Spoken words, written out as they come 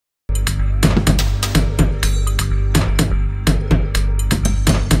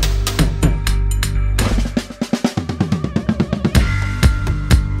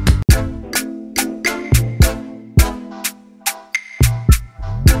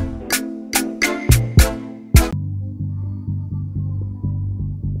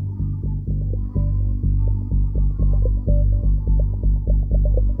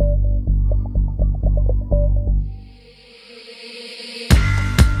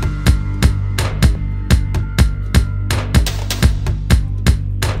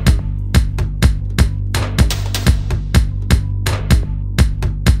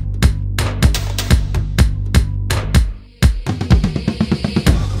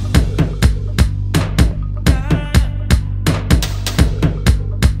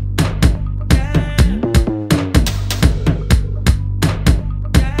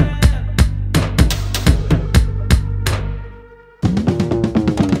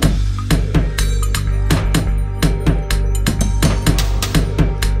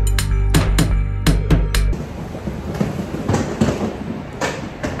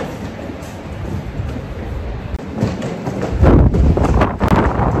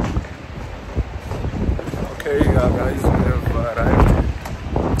guys, we have arrived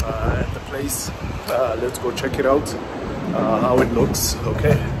at the place. Let's go check it out, how it looks.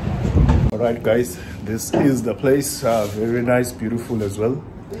 Okay. Alright guys, this is the place. Very nice, beautiful as well.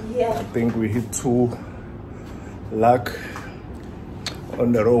 Yeah. I think we hit 2 lakh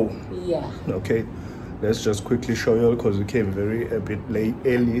on the row. Yeah. Okay. Let's just quickly show you because we came a bit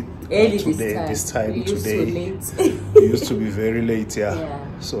early today. This time today. We used to be very late, yeah.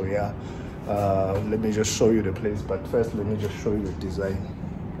 So yeah. Let me just show you the place, but first let me just show you the design.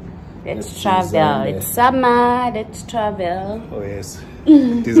 Let's travel. It's summer. Let's travel. Oh yes.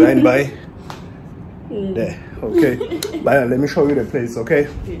 Designed by there. Okay. But let me show you the place, okay?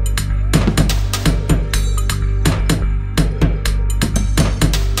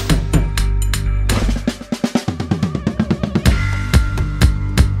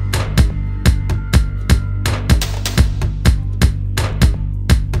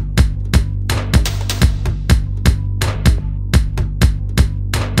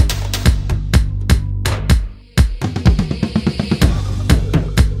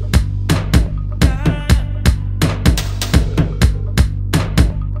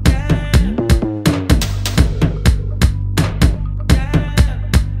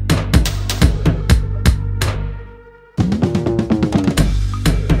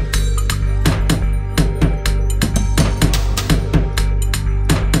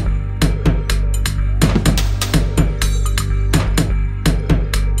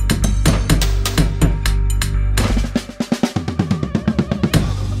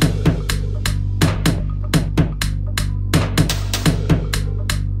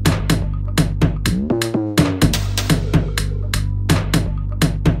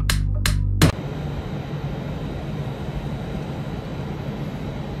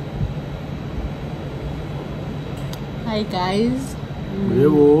 Hi guys. We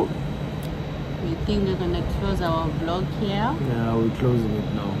think we're gonna close our vlog here. Yeah, we're closing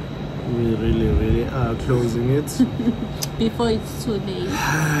it now. We really are closing it. Before it's too late.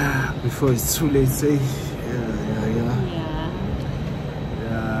 Before it's too late, say.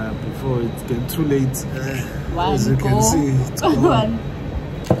 Yeah, before it gets too late. As you can see, it's gone.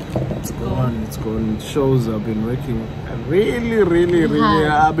 It's gone. It shows I've been working really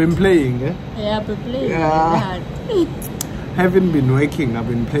I've been playing. Yeah, I've been playing hard. Haven't been working, I've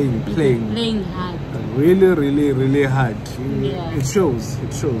been playing hard. Really hard. Yeah. It shows.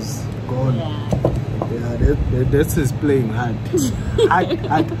 Gone. Yeah, that's his playing hard. Harder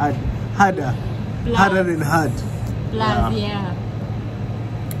than hard. Plus,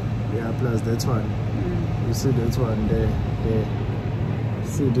 yeah, plus that one. You see that one there.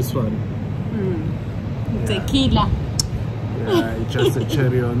 See this one. It's a killer. Yeah, it's just a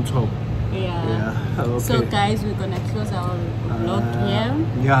cherry on top. Yeah. Okay. So guys, we're gonna close our vlog here.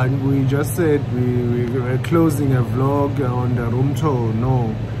 Yeah, we just said we were closing a vlog on the room tour.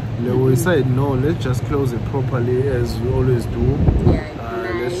 No, we said no. Let's just close it properly as we always do. Yeah.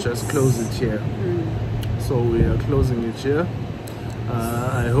 Let's just close it here. So we are closing it here.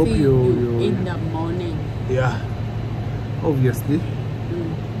 I hope you in the morning. Yeah. Obviously.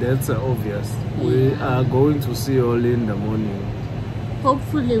 That's obvious. We are going to see you all in the morning.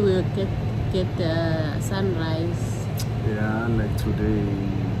 Hopefully we'll get the sunrise. Yeah, like today.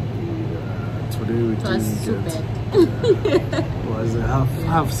 Today we didn't get. It was a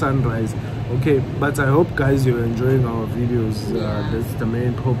half sunrise. Okay, but I hope guys you're enjoying our videos. That's the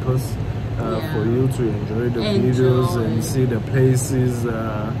main purpose, for you to enjoy the videos and see the places.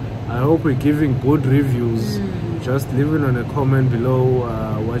 I hope we're giving good reviews. Just leave it on a comment below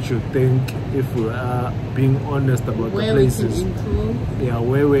what you think, if we are being honest about the places. Yeah,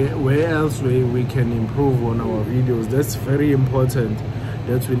 where else we can improve on our videos. That's very important,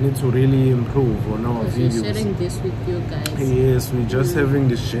 that we need to really improve on our videos. We're sharing this with you guys. Yes, we're just having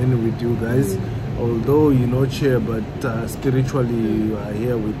this journey with you guys. Although you're not here, but spiritually you are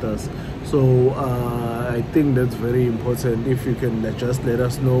here with us. So I think that's very important. If you can just let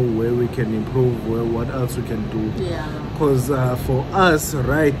us know where we can improve, what else we can do. Yeah. Because for us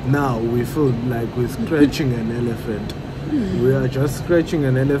right now, we feel like we're scratching an elephant. We are just scratching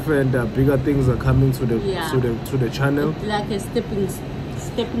an elephant. Bigger things are coming to the channel. It's like a stepping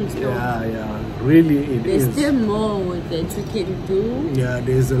stone. Yeah. Really, there's still more that we can do. Yeah,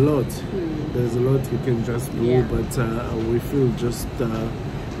 there's a lot. There's a lot we can just do, but we feel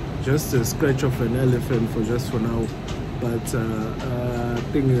just a scratch of an elephant for now. But I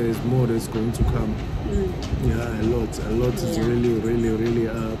think there's more that's going to come. Yeah, a lot is really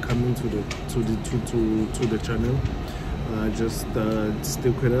coming to the channel. Just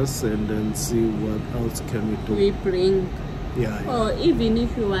stick with us and then see what else can we do. We bring. Yeah. Or even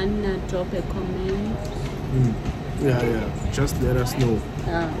if you want to drop a comment. Yeah. Just let us know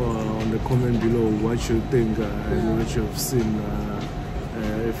on the comment below what you think and what you've seen,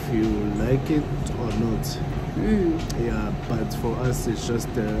 if you like it or not. Yeah, but for us it's just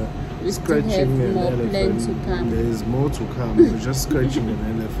scratching an elephant. There is more to come. We're just scratching an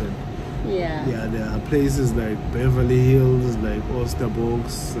elephant. Yeah, there are places like Beverly Hills, like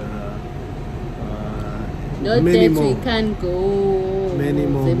Osterbox, not many that more. We can't go. Many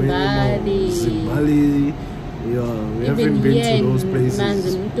more. Zimbabwe. Yeah, we haven't been to those places.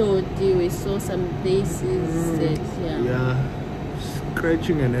 Manzimtoti, we saw some places that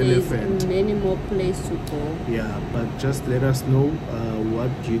scratching an elephant. Many more places to go. Yeah, but just let us know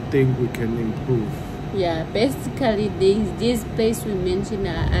what you think we can improve. Yeah, basically these places we mentioned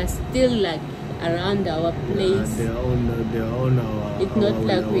are still like around our place. They are on our. It's not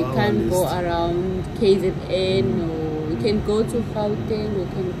like we can't go around KZN or. We can go to Gauteng, we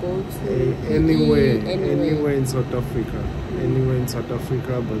can go to anywhere in South Africa. Anywhere in South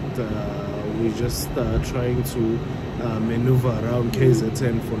Africa, but we're just trying to maneuver around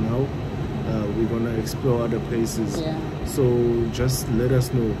KZN for now. We're gonna explore other places. So just let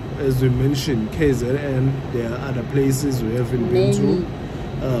us know. As we mentioned, KZN, there are other places we haven't been to,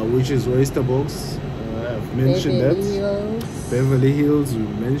 which is Oysterbox. I've mentioned Beverly Hills, we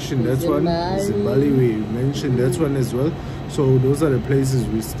mentioned that one. Zimbabwe, we mentioned that one as well. So those are the places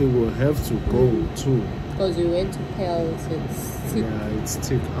we still will have to go to. Because we went to Pels, it's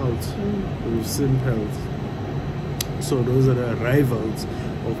thick out. We've seen Pels. So those are the rivals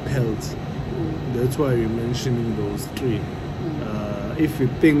of Pels. That's why we're mentioning those three. If you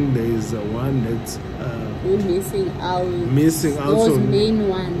think there is one that's we're missing out those main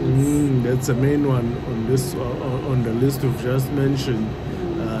ones, that's the main one on this on the list we've just mentioned.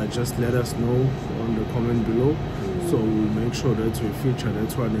 Just let us know on the comment below, so we'll make sure that we feature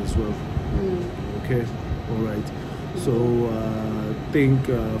that one as well. Okay, all right. So I think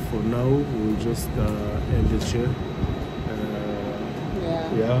for now we'll just end it here.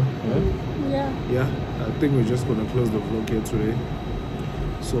 Yeah, I think we're just gonna close the vlog here today.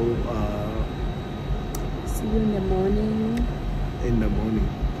 So see you in the morning.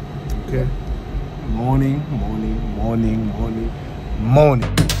 Okay. Morning.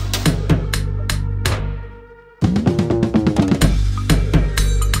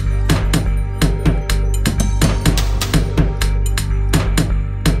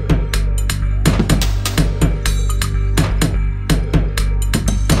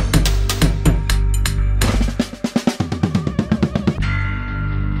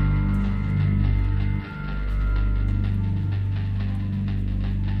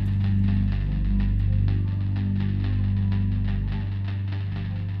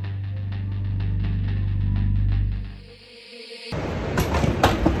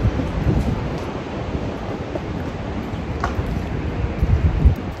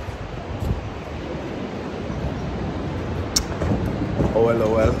 Oh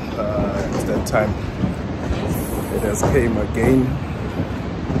well, it's that time. It has came again,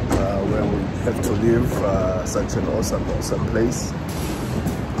 where we have to leave such an awesome place.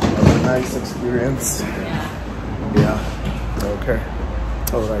 A nice experience. Yeah. Okay.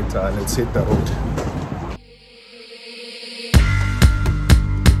 All right. Let's hit the road.